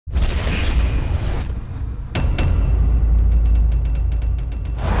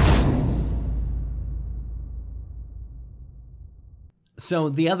So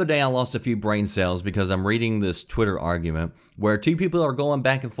the other day I lost a few brain cells because I'm reading this Twitter argument where two people are going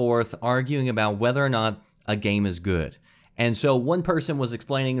back and forth arguing about whether or not a game is good. And so one person was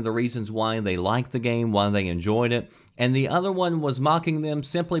explaining the reasons why they liked the game, why they enjoyed it, and the other one was mocking them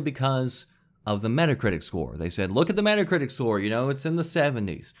simply because of the Metacritic score. They said, look at the Metacritic score, you know, it's in the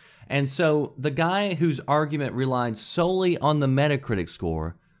 70s. And so the guy whose argument relied solely on the Metacritic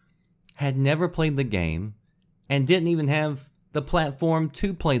score had never played the game and didn't even have the platform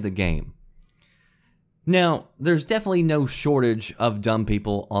to play the game. Now, there's definitely no shortage of dumb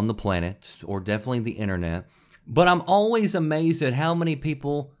people on the planet, or definitely the internet, but I'm always amazed at how many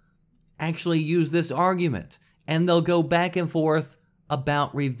people actually use this argument, and they'll go back and forth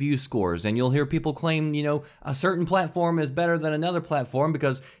about review scores, and you'll hear people claim, you know, a certain platform is better than another platform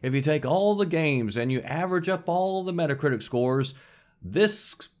because if you take all the games and you average up all the Metacritic scores,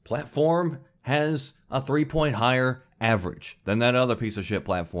 this platform has a 3-point higher average than that other piece of shit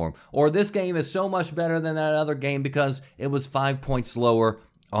platform. Or this game is so much better than that other game because it was 5 points lower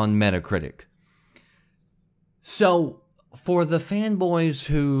on Metacritic. So, for the fanboys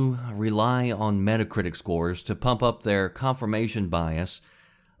who rely on Metacritic scores to pump up their confirmation bias,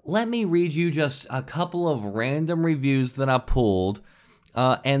 let me read you just a couple of random reviews that I pulled.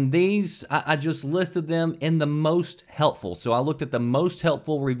 And these, I just listed them in the most helpful. So I looked at the most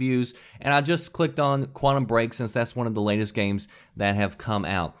helpful reviews, and I just clicked on Quantum Break since that's one of the latest games that have come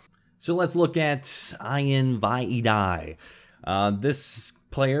out. So let's look at fanboys. This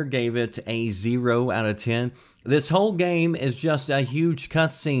player gave it a 0 out of 10. This whole game is just a huge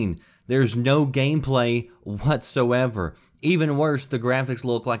cutscene. There's no gameplay whatsoever. Even worse, the graphics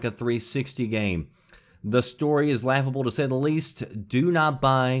look like a 360 game. The story is laughable to say the least. Do not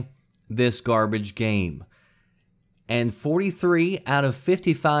buy this garbage game. And 43 out of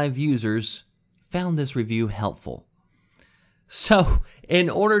 55 users found this review helpful. So, in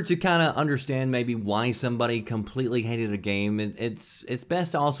order to kind of understand maybe why somebody completely hated a game, it's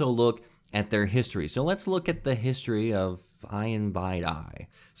best to also look at their history. So let's look at the history of fanboys.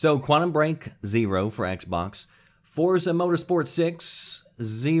 So Quantum Break, 0 for Xbox. Forza Motorsport 6,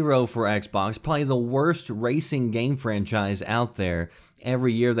 0 for Xbox. Probably the worst racing game franchise out there.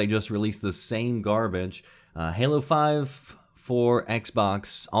 Every year they just release the same garbage. Halo 5 for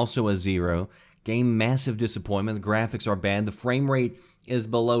Xbox, also a 0. Game massive disappointment. The graphics are bad. The frame rate is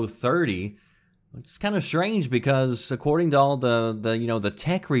below 30. It's kind of strange because according to all the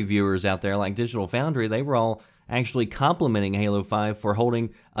tech reviewers out there like Digital Foundry, they were all actually complimenting Halo 5 for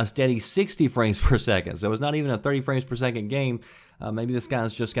holding a steady 60 frames per second. So it's not even a 30 frames per second game. Maybe this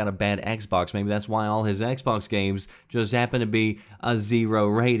guy's just got a bad Xbox. Maybe that's why all his Xbox games just happen to be a 0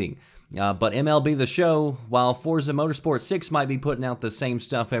 rating. But MLB The Show, while Forza Motorsport 6 might be putting out the same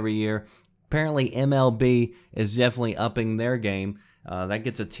stuff every year, apparently MLB is definitely upping their game. That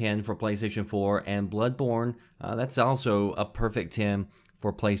gets a 10 for PlayStation 4, and Bloodborne, that's also a perfect 10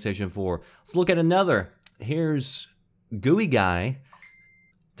 for PlayStation 4. Let's look at another. Here's Gooey Guy.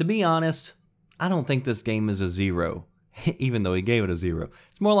 To be honest, I don't think this game is a 0, even though he gave it a 0.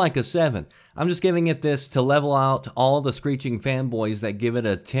 It's more like a 7. I'm just giving it this to level out all the screeching fanboys that give it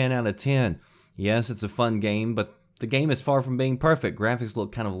a 10 out of 10. Yes, it's a fun game, but the game is far from being perfect. Graphics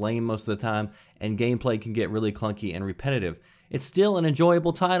look kind of lame most of the time, and gameplay can get really clunky and repetitive. It's still an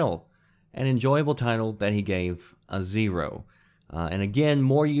enjoyable title that he gave a 0. And again,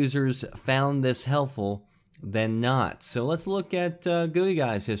 more users found this helpful than not. So let's look at Gooey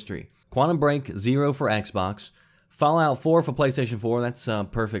Guy's history. Quantum Break, 0 for Xbox. Fallout 4 for PlayStation 4, that's a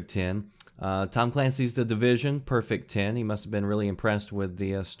perfect 10. Tom Clancy's The Division, perfect 10. He must have been really impressed with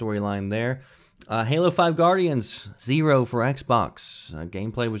the storyline there. Halo 5 Guardians, 0 for Xbox.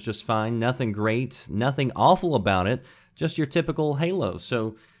 Gameplay was just fine. Nothing great. Nothing awful about it. Just your typical Halo.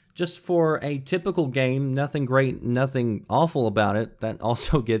 So just for a typical game, nothing great, nothing awful about it. That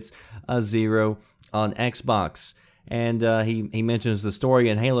also gets a 0 on Xbox. And he mentions the story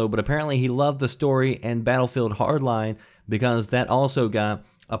in Halo, but apparently he loved the story in Battlefield Hardline because that also got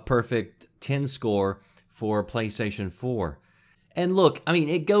a perfect 10 score for PlayStation 4. And look, I mean,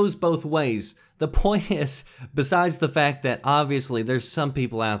 it goes both ways. The point is, besides the fact that obviously there's some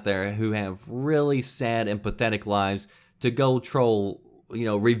people out there who have really sad and pathetic lives to go troll,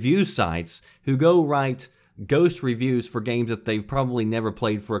 review sites, who go write ghost reviews for games that they've probably never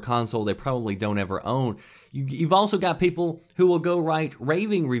played for a console they probably don't ever own. You've also got people who will go write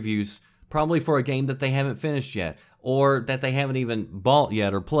raving reviews probably for a game that they haven't finished yet, or that they haven't even bought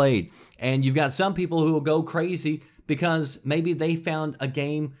yet or played. And you've got some people who will go crazy because maybe they found a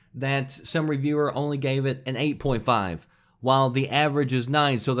game that some reviewer only gave it an 8.5, while the average is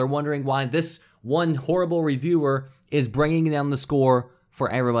 9. So they're wondering why this one horrible reviewer is bringing down the score for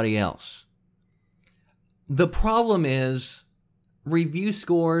everybody else. The problem is review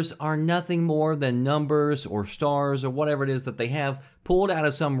scores are nothing more than numbers or stars or whatever it is that they have pulled out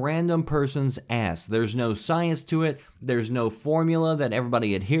of some random person's ass. There's no science to it. There's no formula that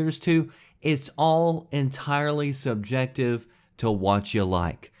everybody adheres to. It's all entirely subjective to what you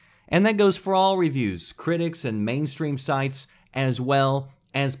like. And that goes for all reviews, critics and mainstream sites, as well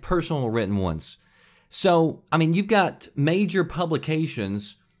as personal written ones. So, I mean, you've got major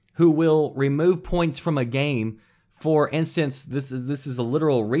publications who will remove points from a game. For instance, this is a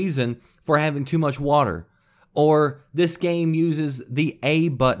literal reason for having too much water. Or this game uses the A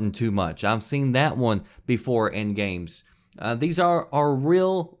button too much. I've seen that one before in games. These are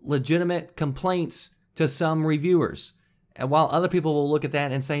real legitimate complaints to some reviewers. And while other people will look at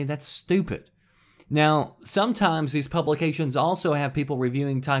that and say, that's stupid. Now, sometimes these publications also have people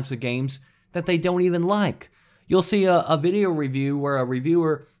reviewing types of games that they don't even like. You'll see a video review where a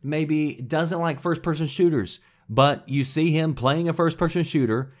reviewer maybe doesn't like first-person shooters, but you see him playing a first-person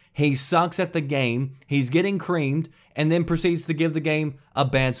shooter, he sucks at the game, he's getting creamed, and then proceeds to give the game a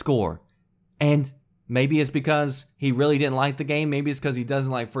bad score. And maybe it's because he really didn't like the game, maybe it's because he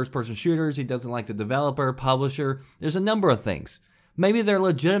doesn't like first-person shooters, he doesn't like the developer, publisher, there's a number of things. Maybe they're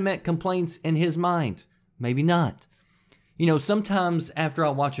legitimate complaints in his mind, maybe not. You know, sometimes after I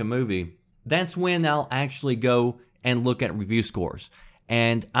watch a movie, that's when I'll actually go and look at review scores.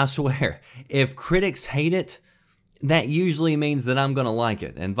 And I swear, if critics hate it, that usually means that I'm going to like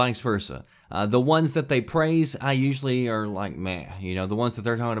it, and vice versa. The ones that they praise, I usually are like, meh. You know, the ones that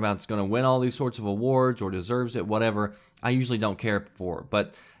they're talking about is going to win all these sorts of awards or deserves it, whatever, I usually don't care for.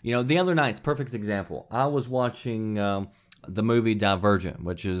 But, you know, the other night's perfect example. I was watching the movie Divergent,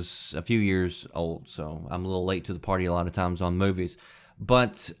 which is a few years old, so I'm a little late to the party a lot of times on movies.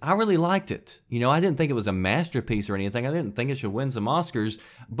 But I really liked it. You know, I didn't think it was a masterpiece or anything. I didn't think it should win some Oscars,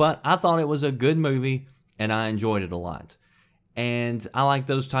 but I thought it was a good movie, and I enjoyed it a lot. And I like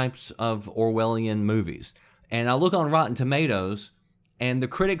those types of Orwellian movies. And I look on Rotten Tomatoes, and the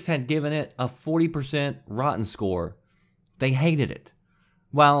critics had given it a 40% rotten score. They hated it.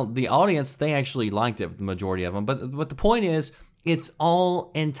 While the audience, they actually liked it, the majority of them. But the point is, it's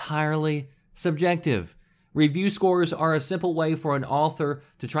all entirely subjective. Review scores are a simple way for an author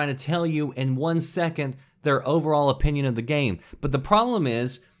to try to tell you in 1 second their overall opinion of the game. But the problem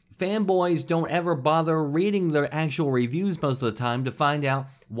is, fanboys don't ever bother reading the actual reviews most of the time to find out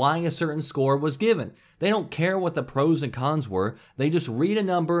why a certain score was given. They don't care what the pros and cons were. They just read a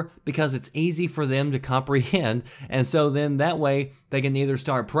number because it's easy for them to comprehend. And so then that way they can either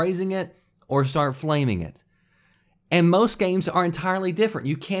start praising it or start flaming it. And most games are entirely different.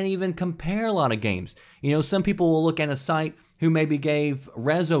 You can't even compare a lot of games. You know, some people will look at a site who maybe gave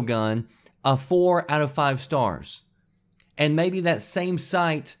Resogun a 4 out of 5 stars. And maybe that same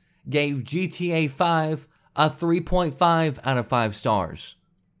site gave GTA 5 a 3.5 out of 5 stars.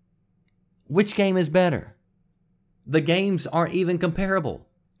 Which game is better? The games aren't even comparable.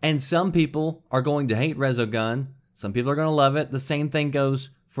 And some people are going to hate Resogun. Some people are going to love it. The same thing goes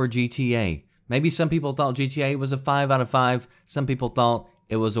for GTA. Maybe some people thought GTA was a 5 out of 5. Some people thought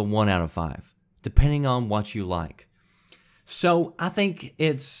it was a 1 out of 5. Depending on what you like. So I think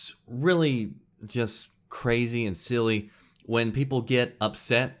it's really just crazy and silly when people get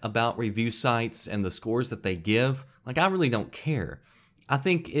upset about review sites and the scores that they give. Like, I really don't care. I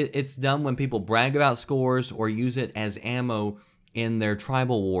think it's dumb when people brag about scores or use it as ammo in their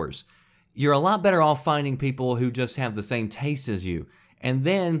tribal wars. You're a lot better off finding people who just have the same taste as you. And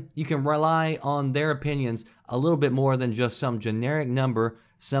then you can rely on their opinions a little bit more than just some generic number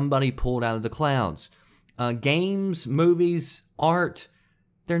somebody pulled out of the clouds. Games, movies, art,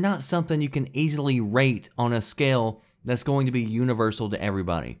 they're not something you can easily rate on a scale that's going to be universal to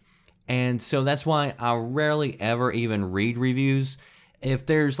everybody. And so that's why I rarely ever even read reviews. If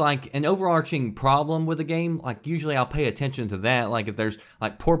there's like an overarching problem with a game, like usually I'll pay attention to that. Like if there's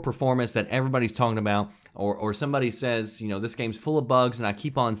like poor performance that everybody's talking about, or somebody says, you know, this game's full of bugs and I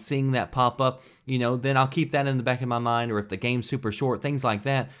keep on seeing that pop up, you know, then I'll keep that in the back of my mind. Or if the game's super short, things like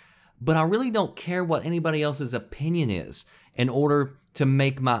that. But I really don't care what anybody else's opinion is in order to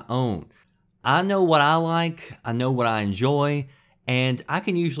make my own. I know what I like, I know what I enjoy, and I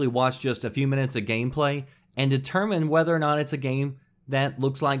can usually watch just a few minutes of gameplay and determine whether or not it's a game that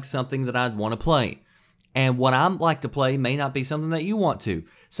looks like something that I'd want to play. And what I like to play may not be something that you want to.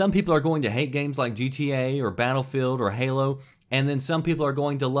 Some people are going to hate games like GTA or Battlefield or Halo, and then some people are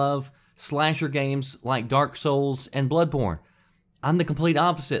going to love slasher games like Dark Souls and Bloodborne. I'm the complete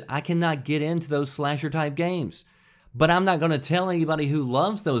opposite. I cannot get into those slasher type games. But I'm not going to tell anybody who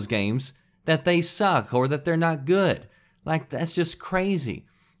loves those games that they suck or that they're not good. Like, that's just crazy.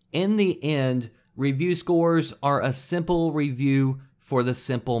 In the end, review scores are a simple review for the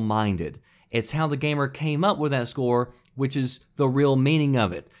simple-minded. It's how the gamer came up with that score, which is the real meaning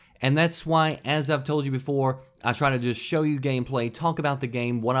of it. And that's why, as I've told you before, I try to just show you gameplay, talk about the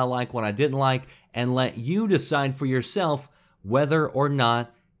game, what I like, what I didn't like, and let you decide for yourself whether or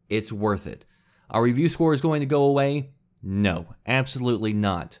not it's worth it. Are review scores going to go away? No, absolutely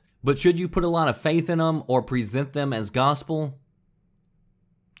not. But should you put a lot of faith in them or present them as gospel?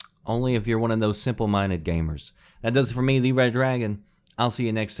 Only if you're one of those simple-minded gamers. That does it for me, The Red Dragon. I'll see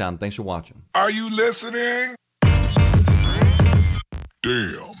you next time. Thanks for watching. Are you listening?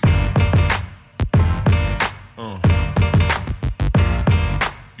 Damn.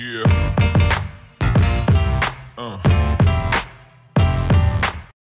 Yeah.